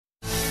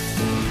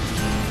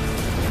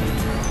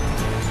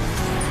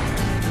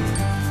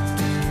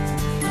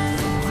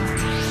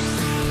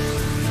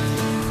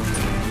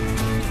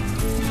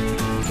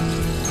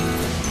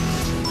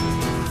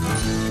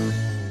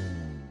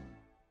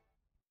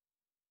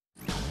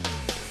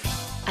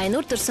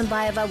Ainur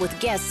Tursunbayeva with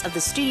guests of the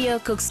studio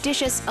cooks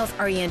dishes of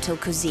Oriental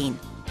cuisine.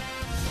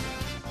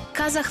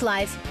 Qazaq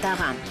Life,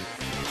 Tagam.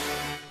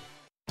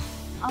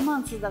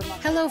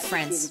 Hello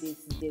friends.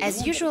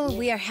 As usual,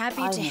 we are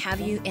happy to have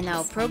you in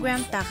our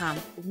program Tagam.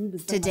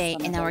 Today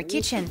in our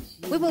kitchen,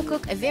 we will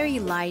cook a very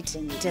light,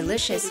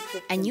 delicious,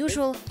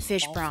 unusual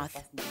fish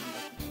broth.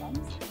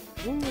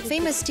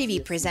 Famous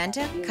TV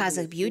presenter,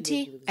 Qazaq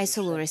beauty,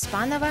 Aisulu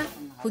Ryspanova,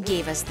 who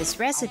gave us this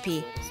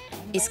recipe,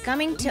 is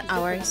coming to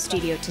our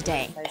studio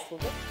today.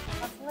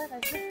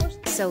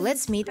 So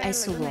let's meet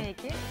Aisulu.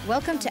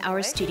 Welcome to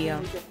our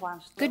studio.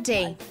 Good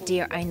day,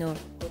 dear Ainur.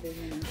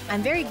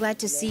 I'm very glad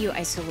to see you,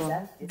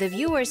 Aisulu. The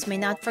viewers may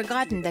not have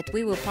forgotten that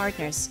we were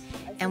partners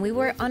and we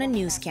were on a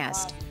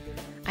newscast.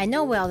 I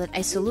know well that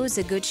Aisulu is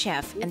a good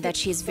chef and that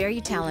she is very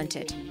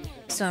talented.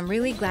 So I'm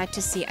really glad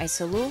to see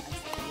Aisulu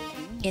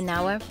in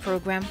our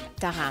program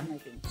Tagam.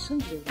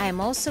 I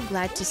am also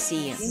glad to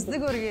see you.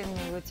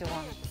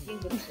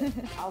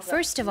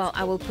 First of all,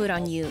 I will put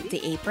on you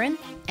the apron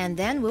and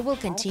then we will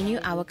continue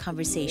our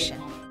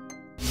conversation.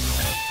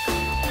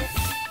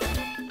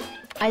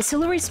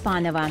 Aisulu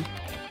Ryspanova,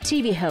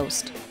 TV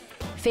host.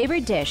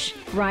 Favorite dish,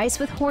 rice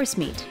with horse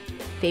meat.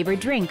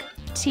 Favorite drink,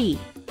 tea.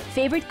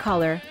 Favorite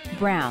color,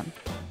 brown.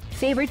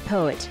 Favorite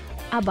poet,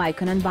 Abay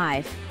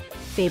Kunanbayev.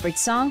 Favorite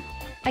song,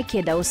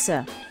 Akeda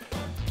Usa.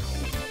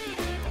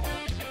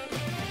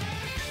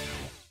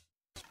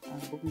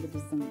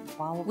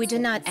 We do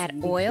not add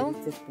oil,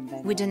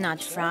 we do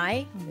not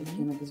fry.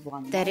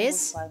 That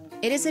is,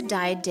 it is a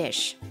diet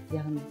dish.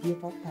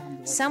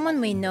 Someone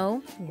may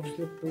know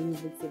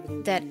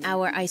that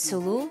our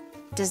Aisulu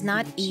does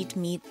not eat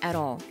meat at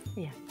all.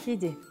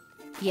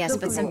 Yes,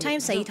 but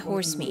sometimes I eat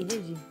horse meat.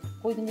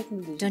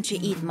 Don't you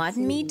eat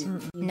mutton meat?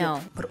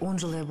 No.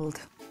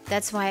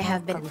 That's why I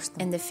have been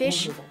in the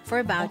fish for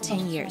about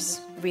 10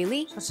 years.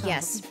 Really?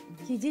 Yes.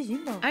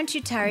 Aren't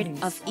you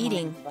tired of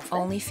eating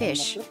only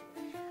fish?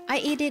 I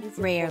eat it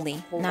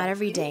rarely, not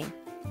every day.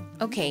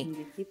 Okay,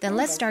 then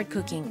let's start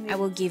cooking. I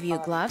will give you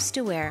gloves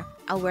to wear.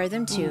 I'll wear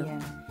them too.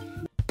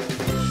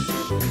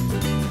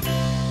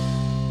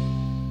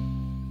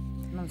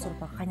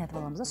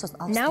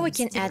 Now we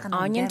can add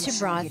onion to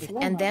broth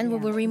and then we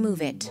will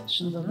remove it.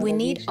 We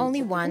need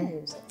only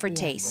one for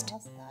taste.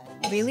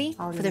 Really?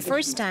 For the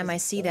first time I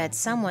see that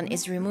someone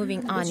is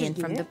removing onion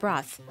from the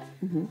broth.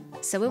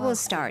 So we will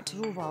start.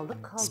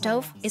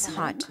 Stove is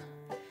hot.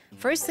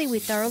 Firstly, we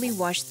thoroughly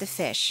wash the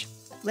fish.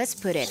 Let's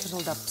put it.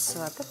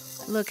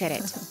 Look at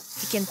it.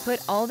 You can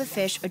put all the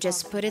fish or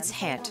just put its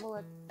head.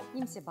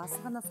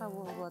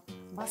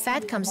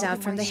 Fat comes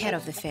out from the head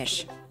of the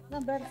fish.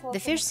 The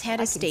fish's head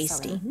is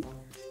tasty.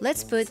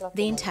 Let's put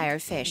the entire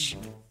fish.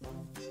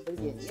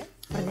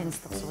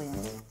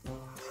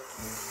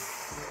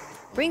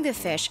 Bring the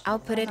fish, I'll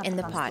put it in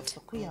the pot.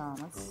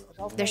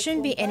 There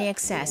shouldn't be any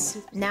excess.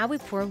 Now we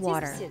pour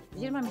water.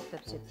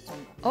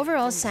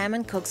 Overall,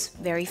 salmon cooks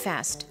very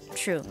fast.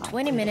 True,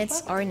 20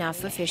 minutes are enough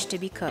for fish to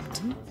be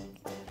cooked.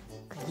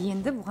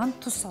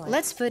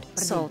 Let's put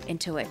salt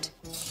into it.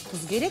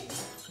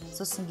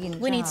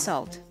 We need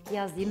salt.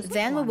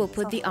 Then we will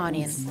put the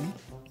onion.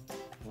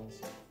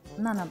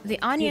 The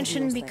onion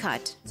shouldn't be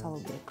cut.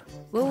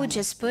 We will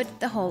just put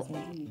the whole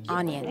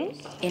onion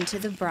into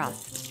the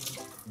broth.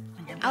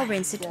 I'll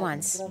rinse it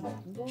once.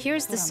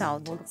 Here's the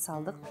salt.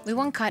 We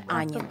won't cut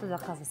onion.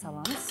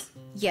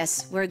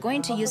 Yes, we're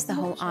going to use the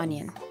whole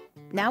onion.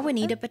 Now we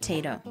need a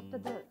potato.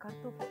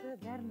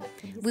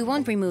 We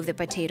won't remove the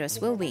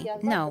potatoes, will we?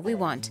 No, we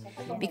won't,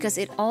 because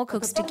it all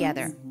cooks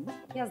together.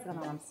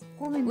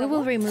 We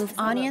will remove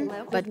onion,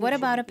 but what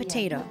about a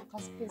potato?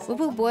 We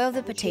will boil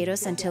the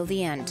potatoes until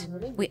the end.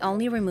 We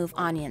only remove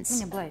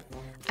onions.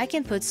 I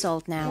can put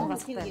salt now.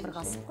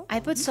 I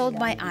put salt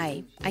by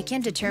eye. I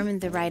can determine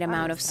the right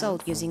amount of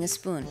salt using a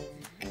spoon.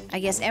 I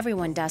guess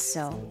everyone does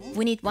so.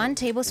 We need 1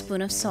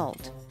 tablespoon of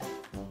salt.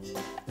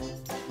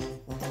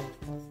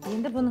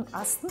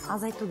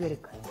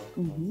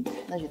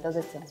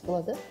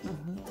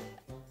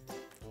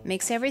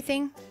 Mix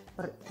everything.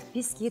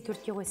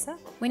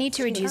 We need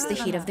to reduce the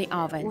heat of the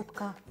oven.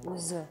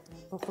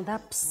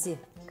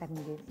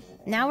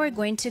 Now we're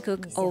going to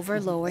cook over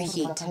lower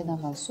heat.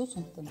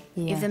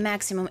 If the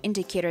maximum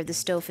indicator of the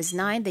stove is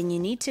 9, then you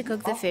need to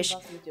cook the fish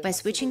by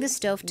switching the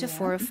stove to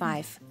 4 or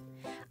 5.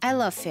 I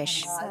love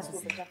fish.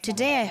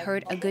 Today I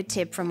heard a good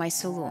tip from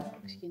Aisulu.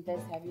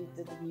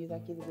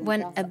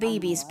 When a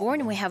baby is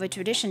born, we have a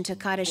tradition to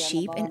cut a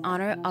sheep in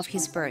honor of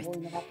his birth,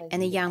 and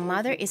the young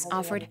mother is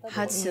offered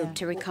hot soup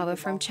to recover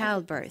from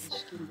childbirth.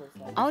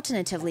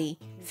 Alternatively,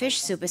 fish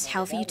soup is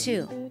healthy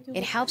too.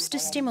 It helps to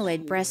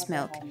stimulate breast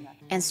milk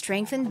and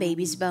strengthen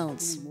baby's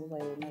bones.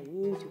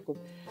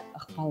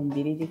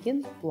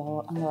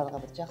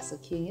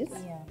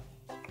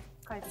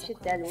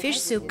 Fish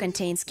soup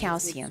contains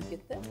calcium.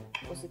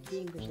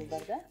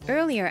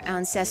 Earlier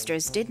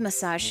ancestors did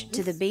massage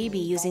to the baby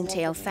using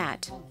tail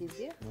fat.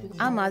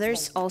 Our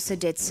mothers also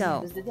did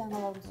so.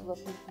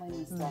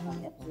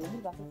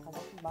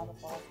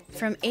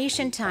 From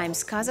ancient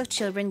times, Kazakh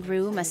children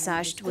grew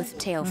massaged with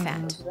tail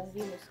fat.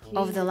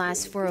 Over the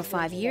last 4 or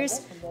 5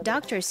 years,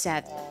 doctors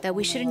said that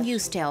we shouldn't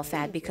use tail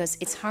fat because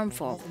it's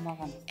harmful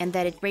and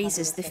that it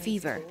raises the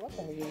fever.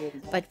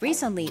 But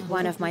recently,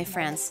 one of my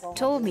friends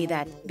told me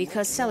that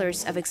because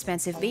sellers of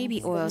expensive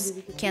baby oils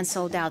can't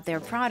sold out their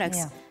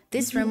products,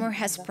 this rumor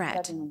has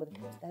spread.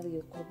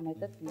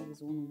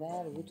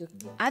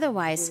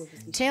 Otherwise,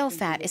 tail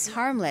fat is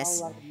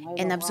harmless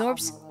and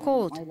absorbs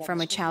cold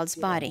from a child's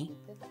body.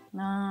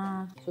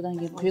 Содан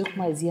кейін құйрық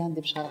май зиян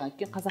деп шығарған.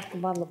 Өйткені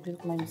қазақтың барлығы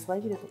құйрық майын сылай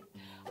береді.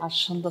 Ал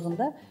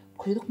шындығында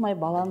құйрық май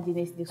баланың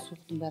денесіндегі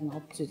суықтың бәрін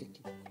алып түседі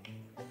екен.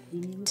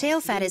 Tail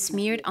fat is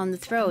smeared on the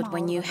throat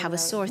when you have a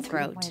sore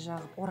throat.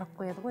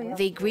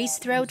 They grease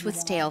throat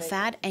with tail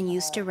fat and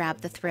used to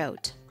wrap the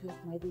throat.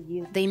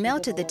 They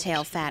melted the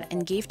tail fat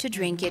and gave to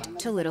drink it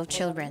to little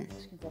children.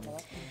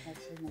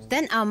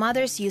 Then our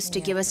mothers used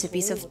to give us a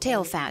piece of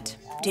tail fat.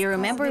 Do you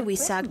remember we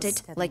sucked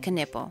it like a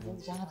nipple?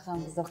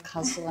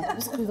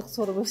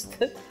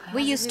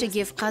 We used to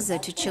give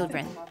Qazaq to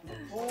children.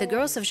 The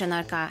girls of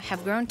Janarka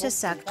have grown to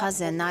suck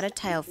Qazaq, not a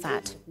tail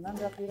fat.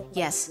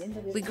 Yes,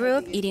 we grew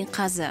up eating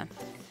Qazaq.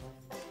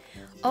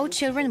 All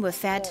children were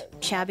fat,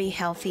 chubby,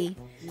 healthy.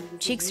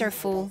 Cheeks are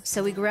full,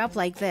 so we grew up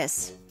like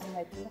this.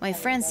 My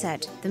friend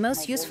said the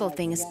most useful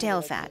thing is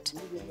tail fat.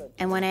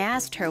 And when I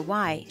asked her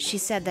why, she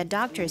said that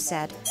doctors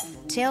said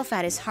tail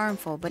fat is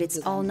harmful, but it's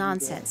all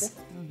nonsense.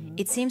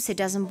 It seems it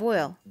doesn't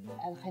boil.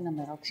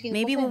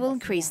 Maybe we will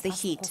increase the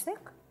heat.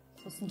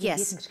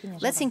 Yes,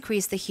 let's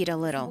increase the heat a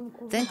little,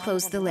 then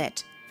close the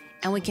lid,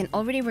 and we can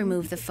already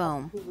remove the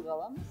foam.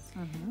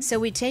 So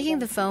we're taking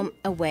the foam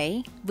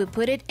away, we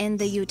put it in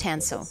the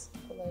utensil.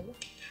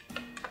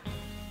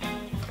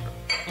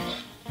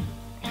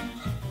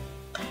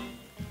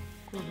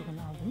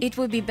 It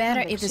would be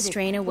better if the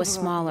strainer was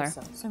smaller.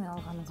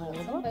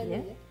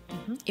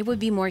 It would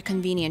be more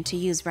convenient to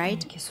use,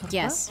 right?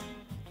 Yes.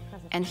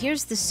 And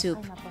here's the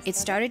soup. It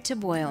started to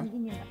boil.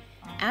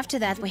 After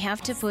that, we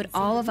have to put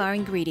all of our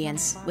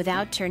ingredients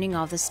without turning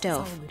off the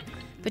stove.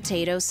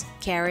 Potatoes,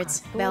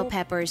 carrots, bell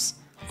peppers,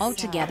 all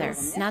together,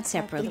 not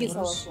separately.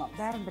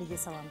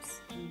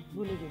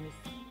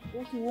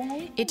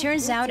 It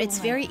turns out it's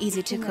very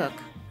easy to cook.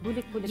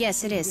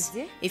 Yes, it is.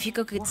 If you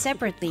cook it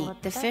separately,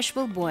 the fish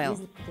will boil.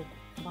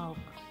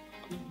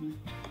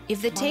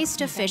 If the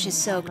taste of fish is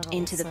soaked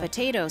into the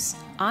potatoes,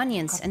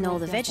 onions, and all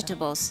the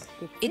vegetables,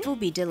 it will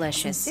be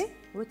delicious.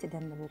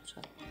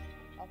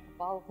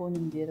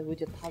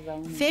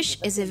 Fish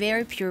is a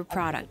very pure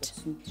product.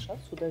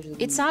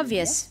 It's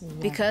obvious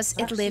because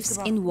it lives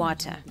in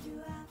water.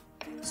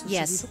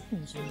 Yes,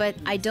 but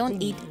I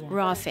don't eat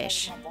raw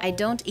fish. I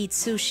don't eat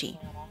sushi.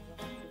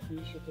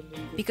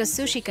 Because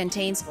sushi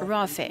contains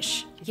raw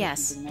fish.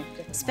 Yes.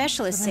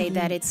 Specialists say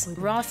that it's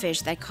raw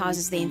fish that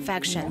causes the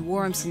infection,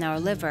 worms in our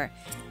liver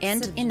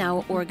and in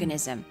our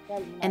organism.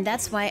 And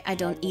that's why I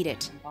don't eat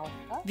it.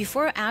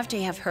 Before or after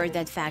I have heard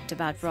that fact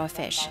about raw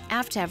fish,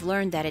 after I've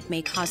learned that it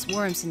may cause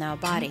worms in our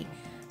body.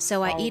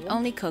 So I eat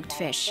only cooked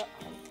fish.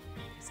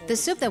 The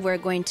soup that we're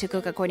going to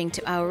cook according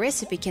to our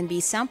recipe can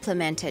be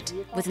supplemented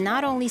with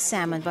not only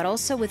salmon but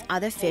also with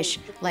other fish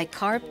like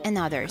carp and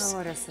others,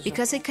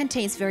 because it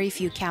contains very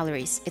few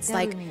calories. It's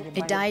like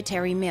a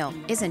dietary meal,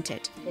 isn't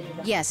it?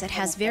 Yes, it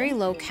has very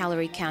low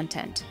calorie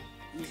content.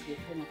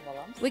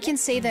 We can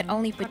say that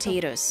only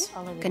potatoes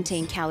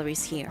contain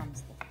calories here.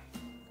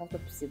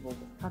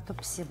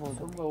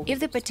 If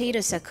the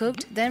potatoes are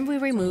cooked, then we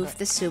remove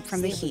the soup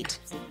from the heat.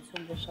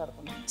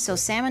 So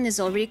salmon is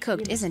already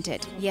cooked, isn't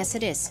it? Yes,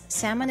 it is.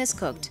 Salmon is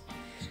cooked.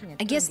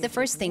 I guess the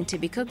first thing to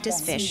be cooked is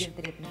fish.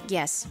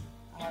 Yes.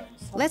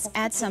 Let's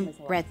add some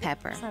red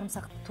pepper.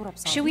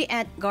 Should we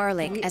add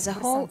garlic as a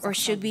whole or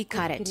should we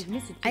cut it?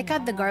 I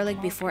cut the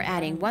garlic before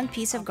adding. 1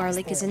 piece of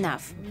garlic is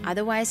enough.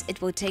 Otherwise,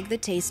 it will take the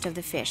taste of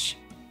the fish.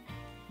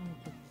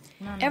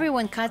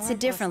 Everyone cuts it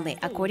differently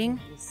according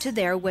to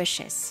their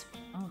wishes.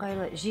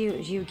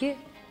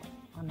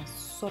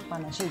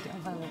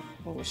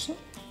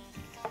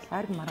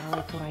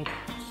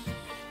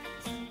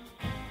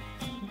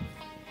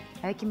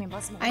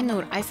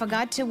 Ainur, I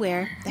forgot to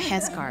wear the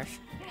headscarf.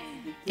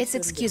 It's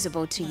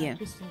excusable to you.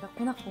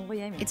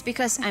 It's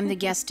because I'm the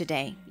guest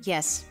today.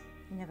 Yes.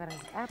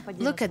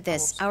 Look at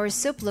this. Our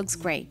soup looks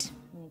great.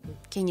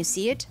 Can you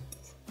see it?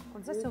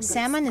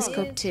 Salmon is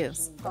cooked too.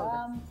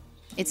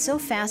 It's so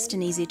fast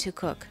and easy to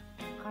cook.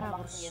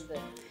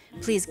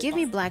 Please give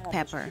me black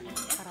pepper.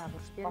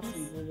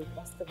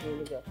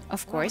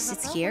 Of course,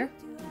 it's here.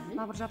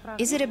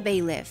 Is it a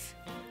bay leaf?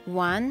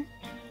 1,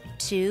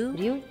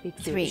 2,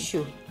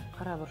 3.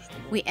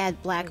 We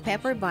add black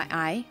pepper by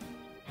eye.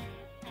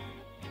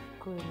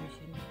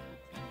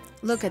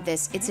 Look at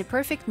this, it's a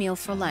perfect meal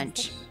for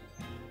lunch.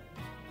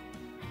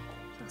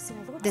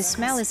 The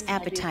smell is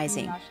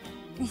appetizing.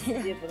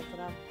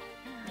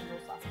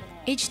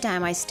 Each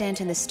time I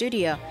stand in the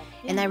studio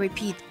and I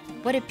repeat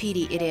what a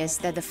pity it is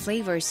that the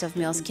flavors of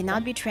meals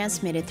cannot be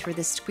transmitted through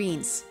the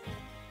screens.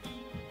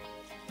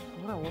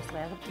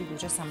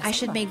 I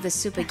should make the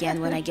soup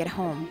again when I get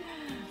home.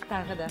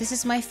 This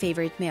is my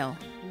favorite meal.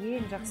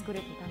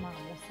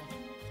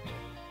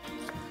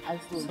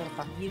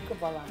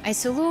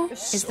 Aisulu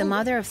is the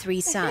mother of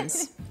 3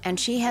 sons, and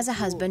she has a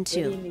husband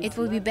too. It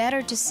would be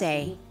better to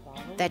say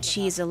that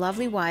she is a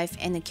lovely wife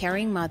and a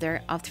caring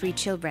mother of 3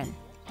 children.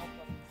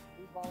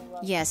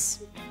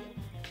 Yes.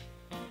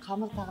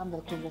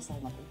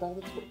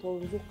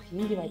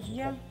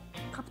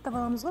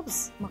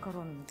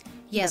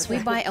 Yes, we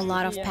buy a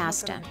lot of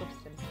pasta.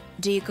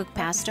 Do you cook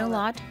pasta a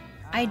lot?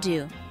 I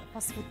do.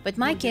 But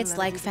my kids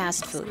like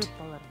fast food,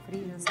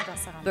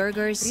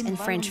 burgers and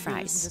French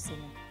fries.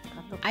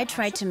 I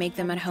try to make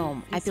them at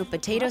home. I peel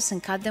potatoes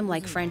and cut them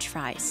like French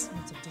fries.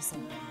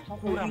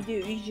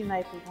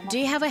 Do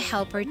you have a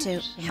helper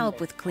to help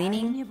with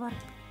cleaning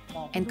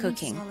and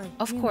cooking?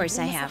 Of course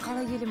I have.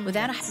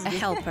 Without a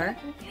helper,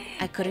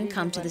 I couldn't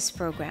come to this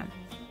program.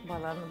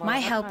 My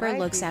helper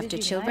looks after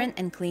children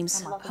and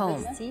cleans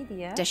home.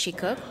 Does she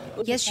cook?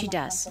 Yes, she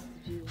does.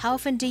 How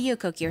often do you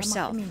cook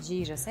yourself?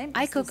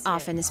 I cook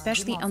often,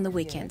 especially on the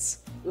weekends.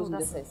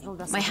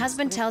 My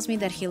husband tells me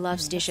that he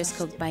loves dishes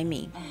cooked by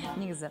me.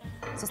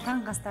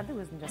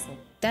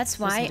 That's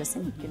why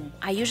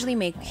I usually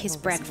make his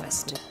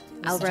breakfast.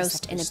 I'll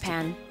roast in a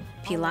pan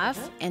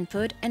pilaf and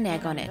put an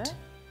egg on it.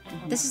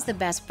 This is the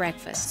best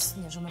breakfast.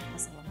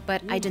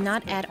 But I do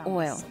not add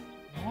oil.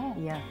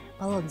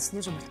 Балаудың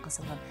үстіне жұмыртқа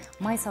салған.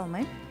 Май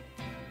салмай,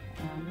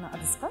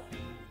 ыдысқа,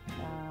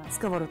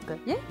 сковородка,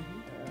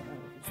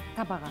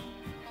 табаға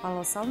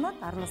балау салынады,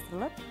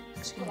 араластырылады.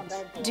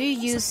 Do you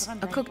use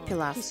a cooked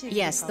pilaf?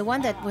 Yes, the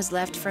one that was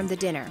left from the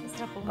dinner.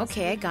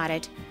 Okay, I got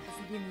it.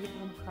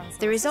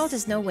 The result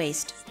is no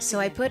waste. So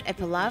I put a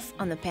pilaf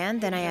on the pan,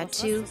 then I add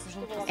 2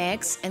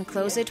 eggs and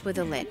close it with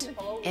a lid.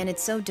 And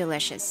it's so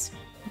delicious.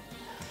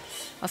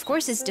 Of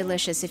course it's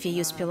delicious if you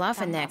use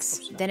pilaf and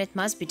eggs, then it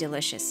must be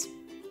delicious.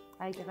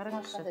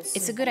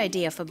 It's a good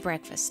idea for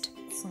breakfast.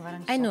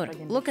 Aynur,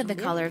 look at the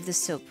color of the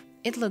soup.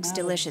 It looks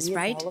delicious,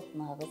 right?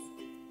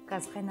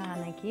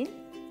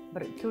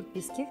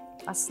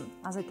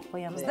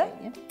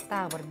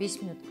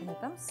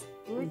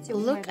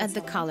 Look at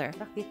the color.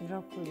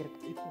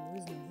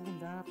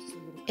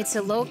 It's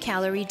a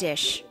low-calorie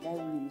dish.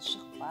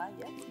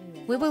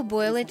 We will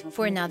boil it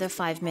for another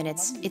 5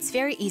 minutes. It's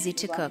very easy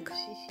to cook.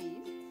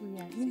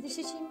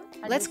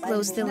 Let's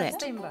close the lid.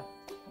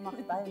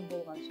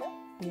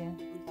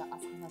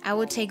 I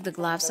will take the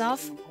gloves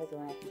off.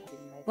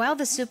 While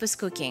the soup is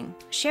cooking,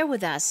 share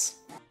with us.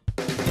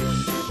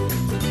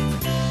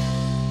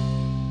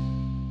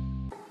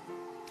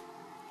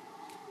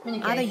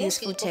 Other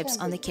useful tips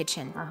on the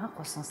kitchen.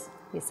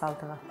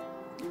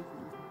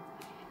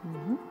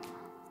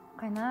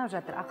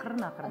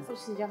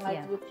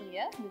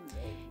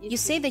 You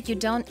say that you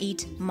don't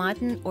eat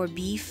mutton or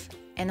beef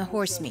and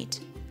horse meat.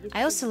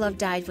 I also love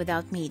diet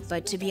without meat,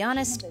 but to be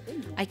honest,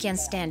 I can't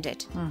stand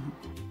it.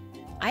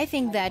 I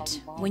think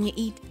that when you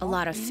eat a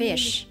lot of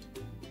fish,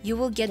 you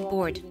will get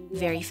bored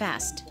very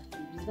fast.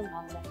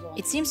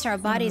 It seems our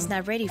body is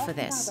not ready for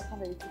this.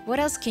 What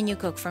else can you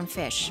cook from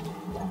fish?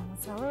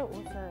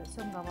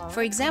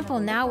 For example,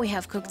 now we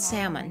have cooked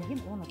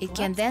salmon. It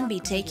can then be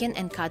taken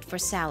and cut for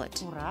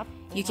salad.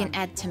 You can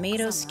add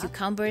tomatoes,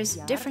 cucumbers,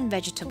 different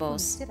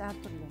vegetables,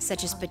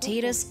 such as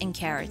potatoes and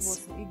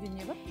carrots.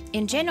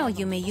 In general,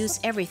 you may use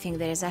everything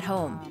that is at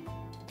home.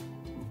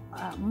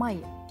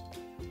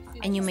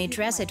 And you may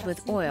dress it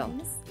with oil.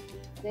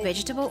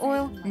 Vegetable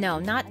oil? No,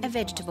 not a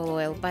vegetable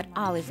oil, but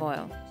olive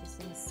oil.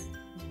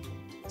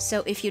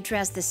 So if you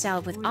dress the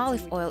salad with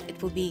olive oil,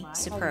 it will be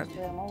superb.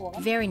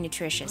 Very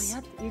nutritious.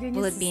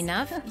 Will it be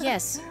enough?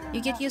 Yes,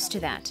 you get used to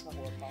that.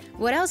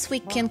 What else we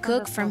can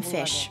cook from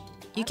fish?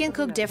 You can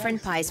cook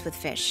different pies with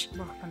fish.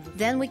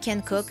 Then we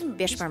can cook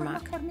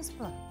beshbarmak.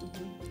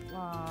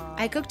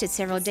 I cooked it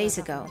several days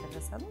ago.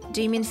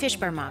 Do you mean fish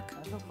barmak?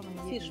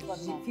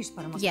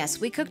 Yes,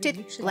 we cooked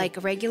it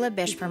like regular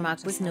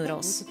beshbarmak with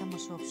noodles.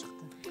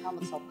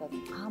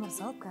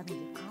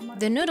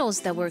 The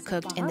noodles that were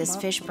cooked in this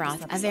fish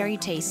broth are very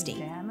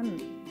tasty.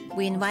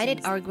 We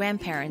invited our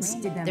grandparents.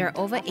 They're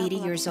over 80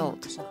 years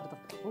old.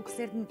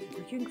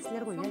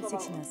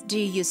 Do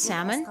you use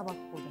salmon?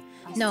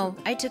 No,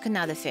 I took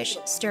another fish,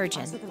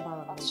 sturgeon.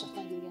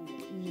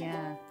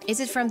 Is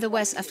it from the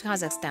west of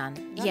Kazakhstan?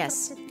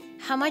 Yes.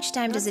 How much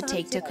time does it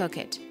take to cook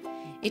it?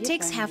 It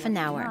takes half an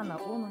hour.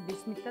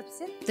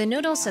 The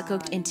noodles are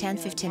cooked in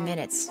 10-15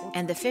 minutes,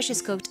 and the fish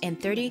is cooked in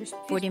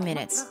 30-40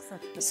 minutes.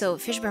 So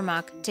fish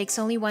barmak takes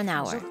only 1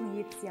 hour.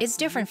 It's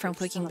different from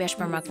cooking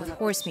beshbarmak with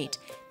horse meat,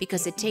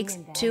 because it takes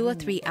 2 or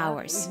 3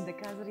 hours.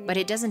 But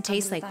it doesn't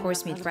taste like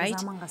horse meat,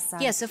 right?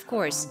 Yes, of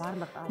course.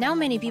 Now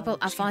many people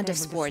are fond of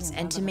sports,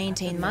 and to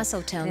maintain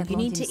muscle tone, you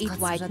need to eat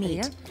white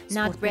meat,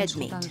 not red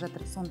meat,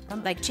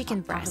 like chicken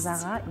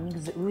breasts.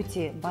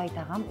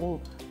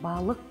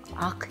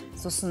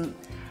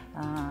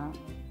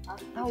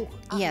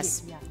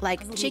 Yes,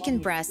 like chicken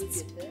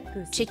breasts,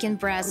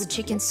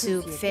 chicken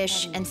soup,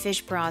 fish, and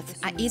fish broth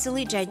are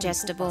easily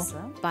digestible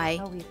by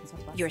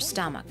your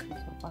stomach.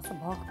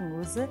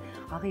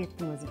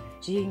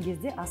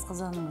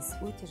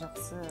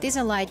 These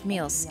are light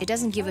meals. It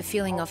doesn't give a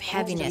feeling of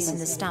heaviness in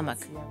the stomach.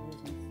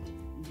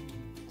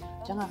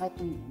 Жаңағы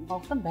айтқан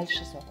балықтан бәліш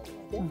жасауға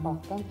болады,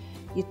 балықтан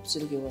ет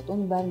пісіруге болады.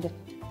 Оның бәрінде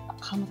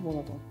қамыр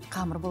болады.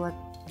 Қамыр болады.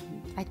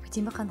 Айтып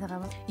кетейін бе қандай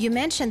қамыр? You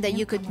mentioned that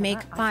you could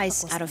make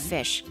pies out of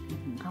fish,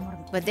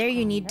 but there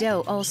you need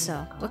dough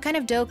also. What kind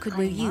of dough could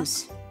we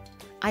use?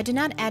 I do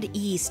not add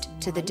yeast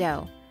to the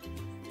dough.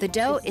 The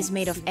dough is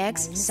made of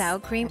eggs, sour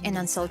cream, and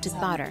unsalted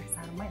butter.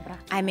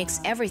 I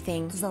mix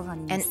everything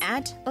and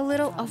add a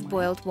little of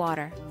boiled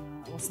water.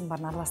 Осының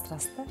барын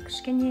араластырасыз да,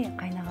 кішкене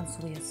қайнаған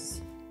су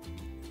құясыз.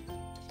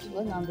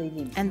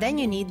 And then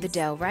you knead the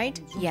dough, right?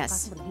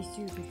 Yes.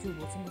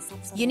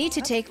 You need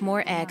to take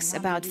more eggs,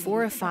 about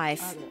 4 or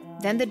 5.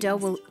 Then the dough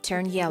will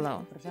turn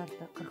yellow.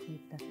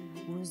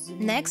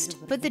 Next,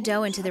 put the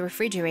dough into the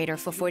refrigerator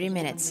for 40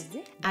 minutes.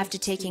 After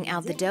taking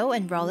out the dough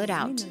and roll it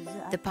out,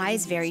 the pie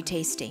is very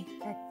tasty.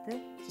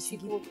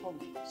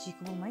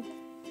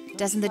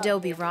 Doesn't the dough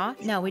be raw?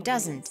 No, it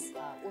doesn't.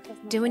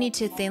 Do we need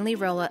to thinly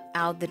roll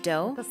out the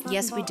dough?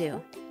 Yes, we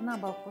do.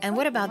 And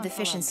what about the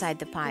fish inside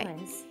the pie?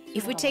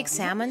 If we take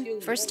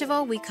salmon, first of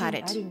all, we cut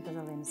it.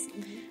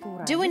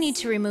 Do we need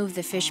to remove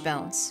the fish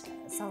bones?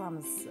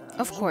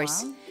 Of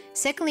course.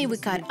 Secondly, we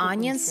cut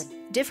onions,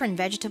 different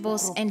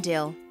vegetables, and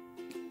dill.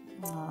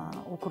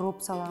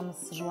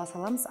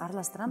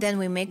 Then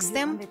we mix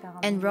them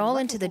and roll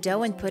into the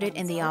dough and put it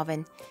in the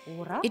oven.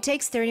 It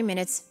takes 30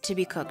 minutes to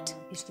be cooked.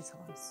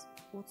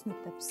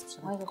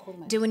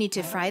 Do we need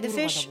to fry the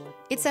fish?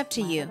 It's up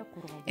to you.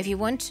 If you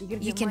want,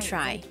 you can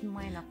try.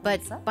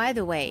 But, by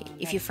the way,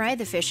 if you fry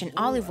the fish in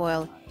olive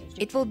oil,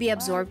 it will be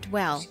absorbed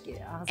well,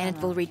 and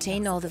it will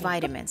retain all the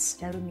vitamins.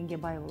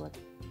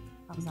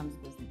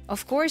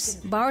 Of course,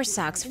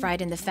 bauersaks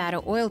fried in the fat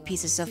or oil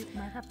pieces of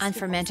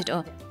unfermented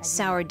or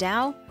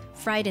sourdough,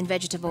 fried in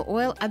vegetable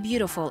oil, are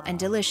beautiful and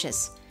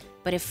delicious.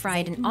 But if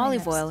fried in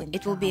olive oil,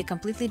 it will be a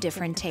completely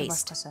different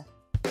taste.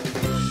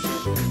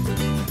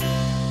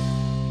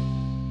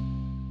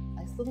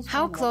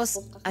 How close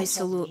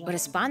Aisulu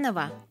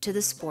Ryspanova to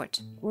the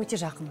sport?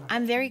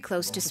 I'm very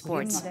close to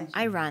sports.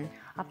 I run.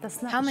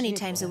 How many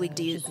times a week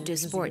do you do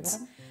sports?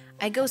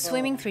 I go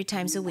swimming 3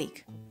 times a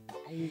week.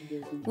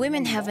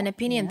 Women have an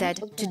opinion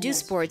that to do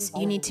sports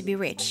you need to be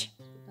rich,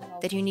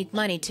 that you need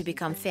money to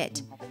become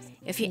fit.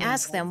 If you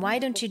ask them, why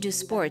don't you do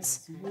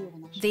sports?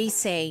 They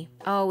say,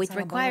 oh, it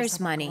requires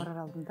money.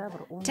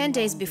 10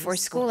 days before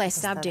school I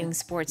stopped doing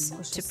sports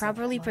to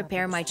properly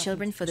prepare my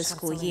children for the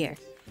school year.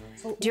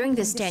 During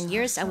these 10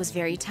 years, I was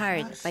very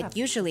tired, but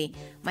usually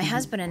my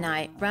husband and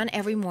I run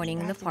every morning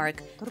in the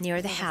park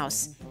near the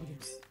house.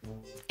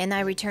 And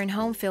I return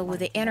home filled with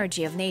the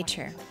energy of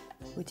nature.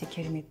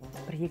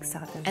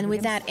 And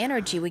with that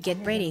energy, we get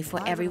ready for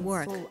every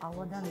work.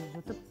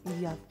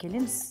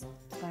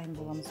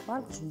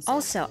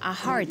 Also, our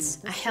hearts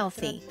are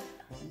healthy.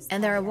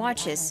 And there are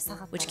watches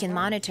which can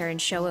monitor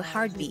and show a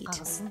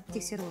heartbeat.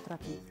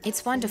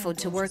 It's wonderful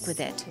to work with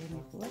it.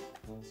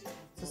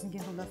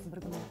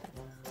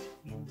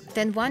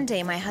 Then one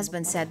day my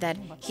husband said that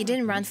he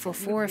didn't run for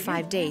 4 or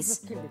 5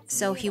 days,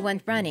 so he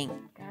went running.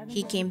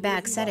 He came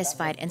back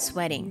satisfied and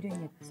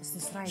sweating.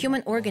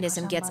 Human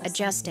organism gets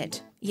adjusted.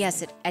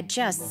 Yes, it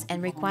adjusts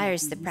and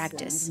requires the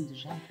practice.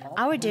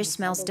 Our dish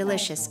smells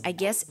delicious. I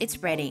guess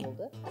it's ready.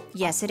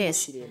 Yes, it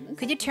is.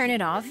 Could you turn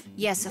it off?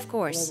 Yes, of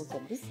course.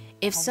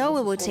 If so,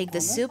 we will take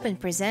the soup and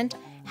present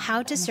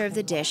how to serve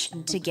the dish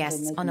to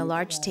guests on a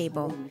large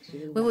table.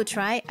 We will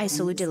try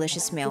Aisulu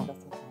delicious meal.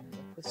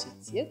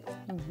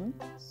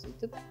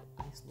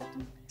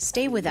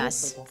 Stay with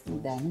us.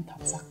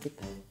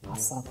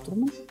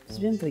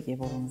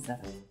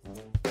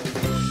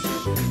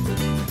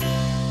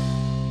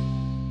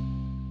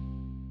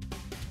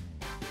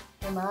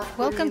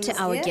 Welcome to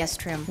our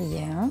guest room.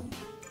 Yeah.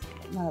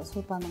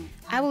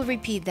 I will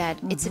repeat that.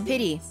 It's a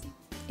pity.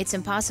 It's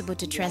impossible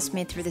to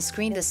transmit through the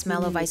screen the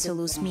smell of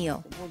Aisulu's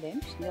meal.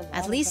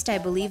 At least I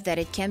believe that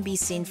it can be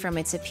seen from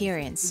its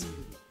appearance.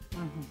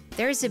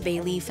 There is a bay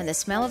leaf and the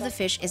smell of the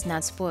fish is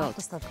not spoiled.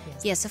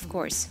 Yes, of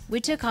course. We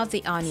took off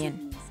the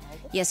onion.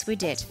 Yes, we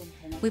did.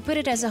 We put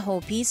it as a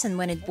whole piece and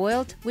when it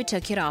boiled, we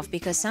took it off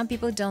because some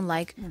people don't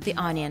like the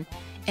onion.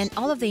 And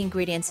all of the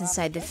ingredients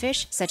inside the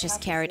fish, such as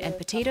carrot and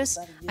potatoes,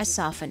 are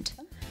softened.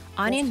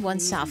 Onion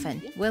won't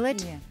soften, will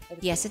it?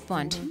 Yes, it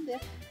won't.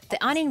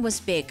 The onion was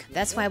big,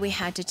 that's why we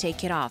had to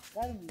take it off.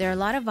 There are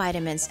a lot of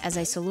vitamins, as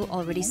Aisulu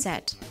already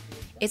said.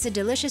 It's a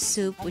delicious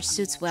soup which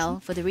suits well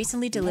for the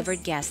recently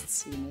delivered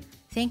guests.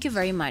 Thank you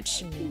very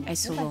much,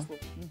 Aisulu.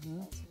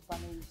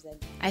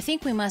 I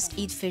think we must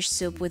eat fish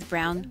soup with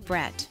brown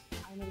bread.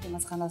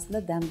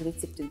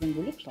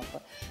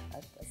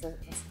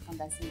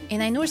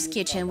 In Ainur's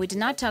kitchen, we do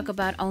not talk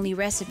about only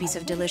recipes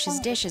of delicious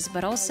dishes,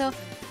 but also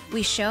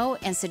we show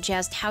and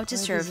suggest how to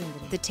serve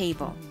the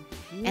table.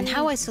 and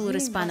how Aisulu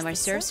Ryspanova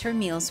serves her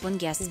meals when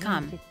guests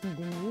come.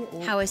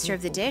 How I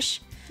serve the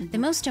dish? The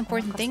most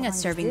important thing at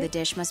serving the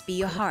dish must be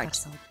your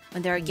heart.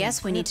 When there are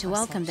guests, we need to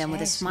welcome them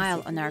with a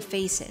smile on our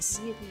faces.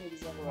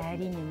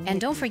 And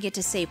don't forget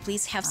to say,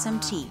 please have some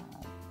tea.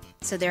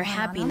 So they're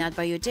happy not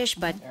by your dish,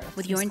 but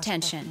with your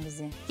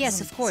intention. Yes,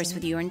 of course,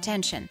 with your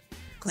intention.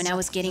 When I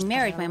was getting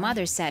married, my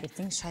mother said,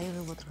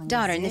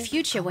 "Daughter, in the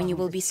future when you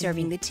will be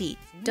serving the tea,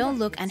 don't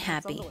look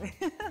unhappy."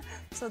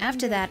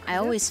 After that, I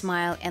always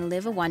smile and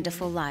live a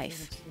wonderful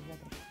life.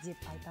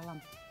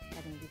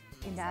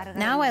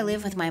 Now I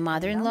live with my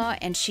mother-in-law,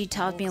 and she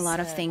taught me a lot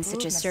of things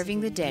such as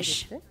serving the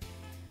dish.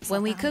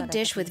 When we cook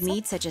dish with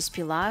meat such as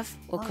pilav,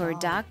 or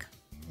Qazaq,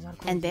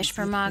 and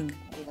beshparmak,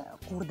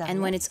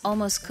 and when it's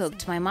almost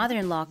cooked, my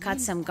mother-in-law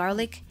cuts some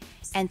garlic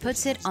and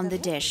puts it on the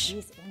dish,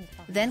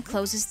 then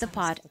closes the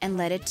pot and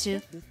let it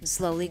to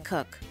slowly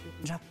cook.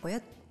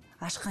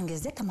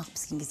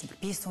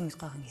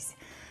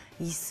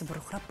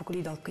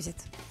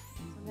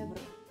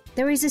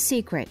 There is a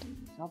secret.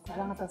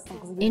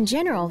 In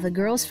general, the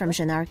girls from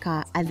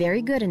Janarka are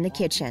very good in the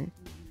kitchen.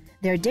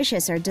 Their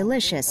dishes are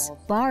delicious,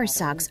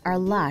 bağırsaks are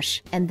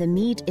lush, and the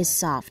meat is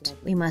soft,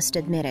 we must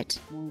admit it.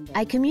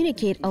 I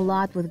communicate a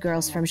lot with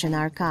girls from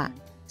Janarka,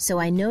 so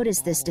I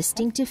notice this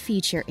distinctive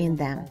feature in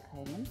them.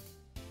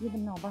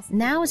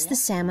 Now it's the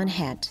salmon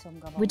head.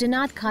 We do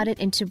not cut it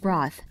into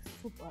broth.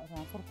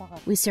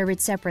 We serve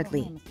it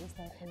separately,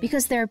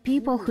 because there are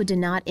people who do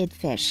not eat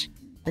fish,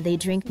 but they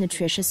drink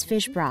nutritious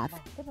fish broth.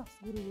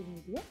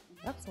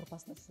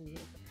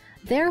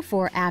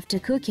 Therefore, after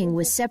cooking,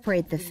 we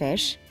separate the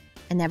fish,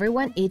 and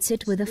everyone eats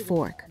it with a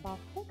fork.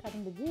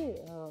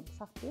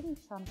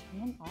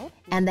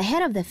 And the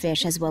head of the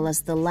fish as well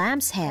as the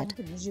lamb's head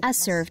are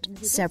served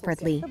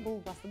separately.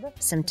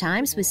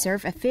 Sometimes we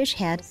serve a fish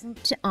head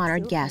to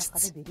honored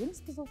guests.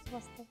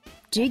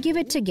 Do you give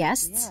it to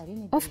guests?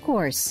 Of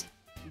course.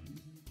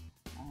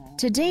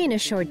 Today, in a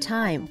short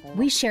time,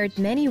 we shared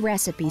many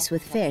recipes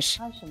with fish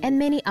and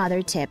many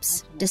other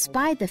tips.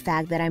 Despite the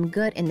fact that I'm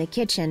good in the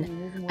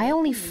kitchen, I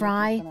only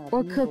fry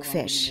or cook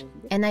fish,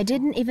 and I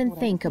didn't even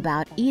think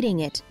about eating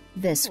it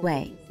this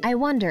way. I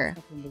wonder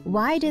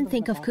why I didn't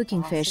think of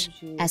cooking fish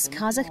as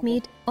Qazaq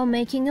meat or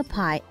making a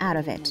pie out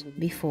of it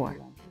before.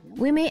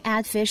 We may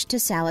add fish to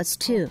salads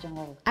too.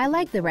 I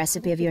like the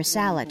recipe of your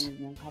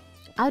salad.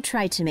 I'll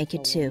try to make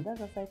it too.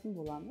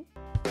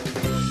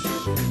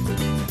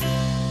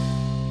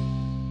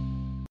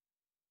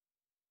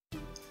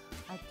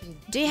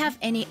 Do you have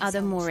any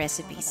other more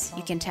recipes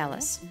you can tell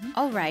us?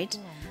 All right.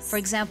 For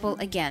example,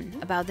 again,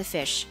 about the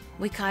fish.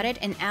 We cut it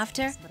and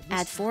after,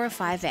 add 4 or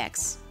 5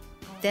 eggs.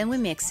 Then we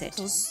mix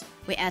it.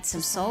 We add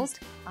some salt.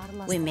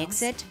 We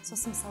mix it.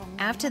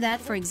 After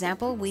that, for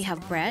example, we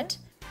have bread.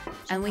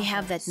 And we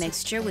have that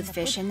mixture with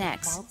fish and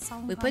eggs.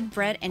 We put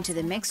bread into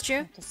the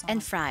mixture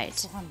and fry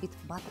it.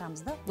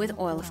 With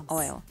olive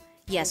oil.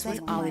 Yes,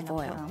 with olive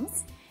oil.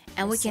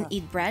 And we can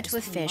eat bread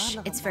with fish.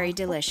 It's very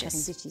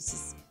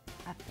delicious.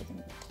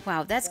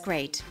 Wow, that's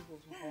great.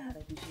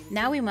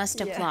 Now we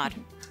must applaud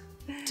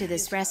to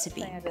this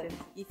recipe.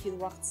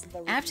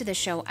 After the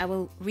show, I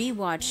will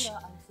re-watch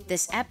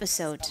this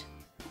episode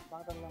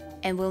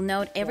and will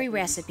note every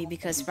recipe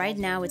because right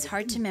now it's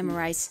hard to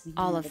memorize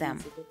all of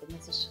them.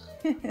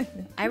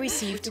 I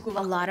received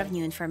a lot of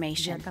new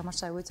information.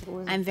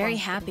 I'm very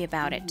happy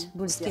about it.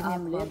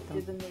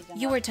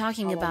 You were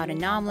talking about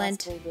an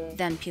omelette,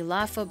 then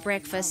pilav for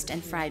breakfast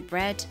and fried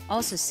bread,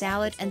 also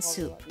salad and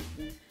soup.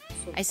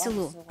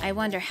 Aisulu, I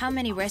wonder how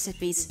many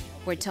recipes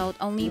were told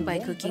only by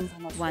cooking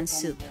one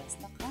soup.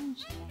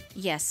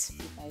 Yes.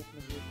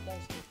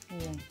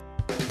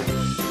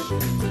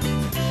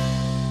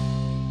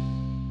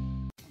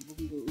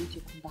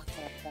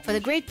 For the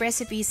great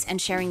recipes and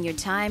sharing your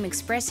time,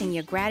 expressing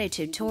your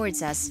gratitude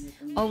towards us,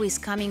 always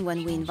coming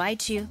when we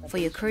invite you, for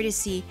your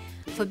courtesy,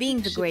 for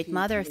being the great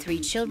mother of 3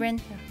 children,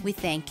 we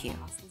thank you.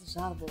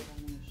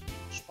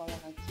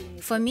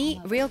 For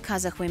me, real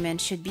Qazaq women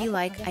should be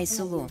like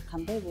Aisulu.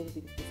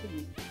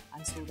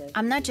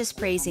 I'm not just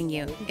praising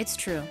you, it's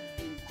true.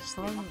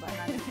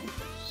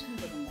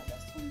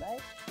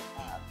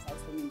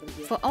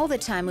 For all the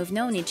time we've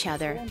known each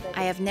other,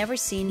 I have never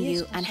seen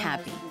you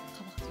unhappy.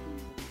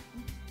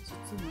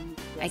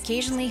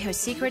 Occasionally, her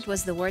secret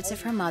was the words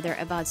of her mother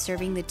about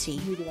serving the tea.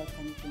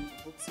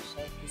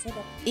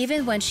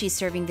 Even when she's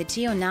serving the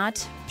tea or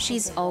not,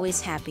 she's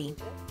always happy.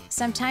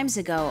 Some times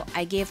ago,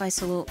 I gave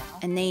Aisulu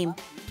a name,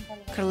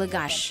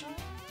 Karligash,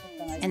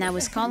 and I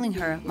was calling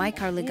her my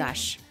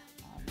Karligash.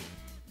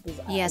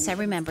 Yes, I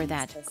remember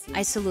that.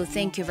 Aisulu,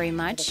 thank you very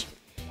much.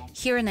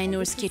 Here in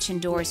Ainur's kitchen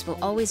doors will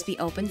always be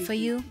open for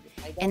you,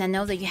 and I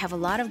know that you have a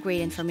lot of great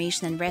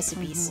information and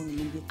recipes.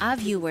 Our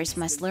viewers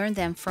must learn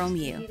them from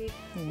you.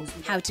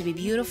 How to be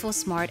beautiful,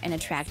 smart, and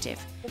attractive.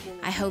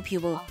 I hope you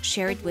will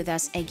share it with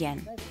us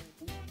again.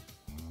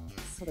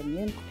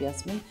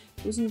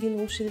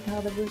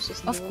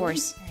 Of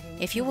course,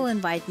 if you will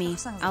invite me,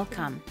 I'll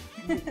come.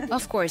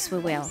 Of course we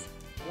will.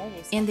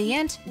 In the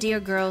end, dear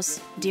girls,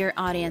 dear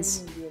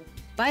audience,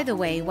 By the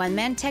way, one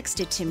man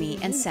texted to me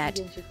and said,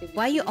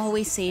 "Why you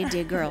always say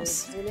dear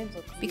girls?"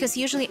 Because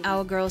usually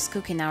our girls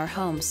cook in our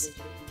homes.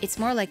 It's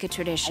more like a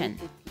tradition.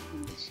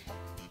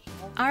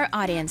 Our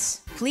audience,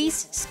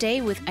 please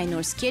stay with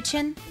Ainur's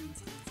Kitchen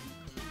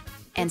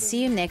and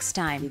see you next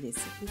time.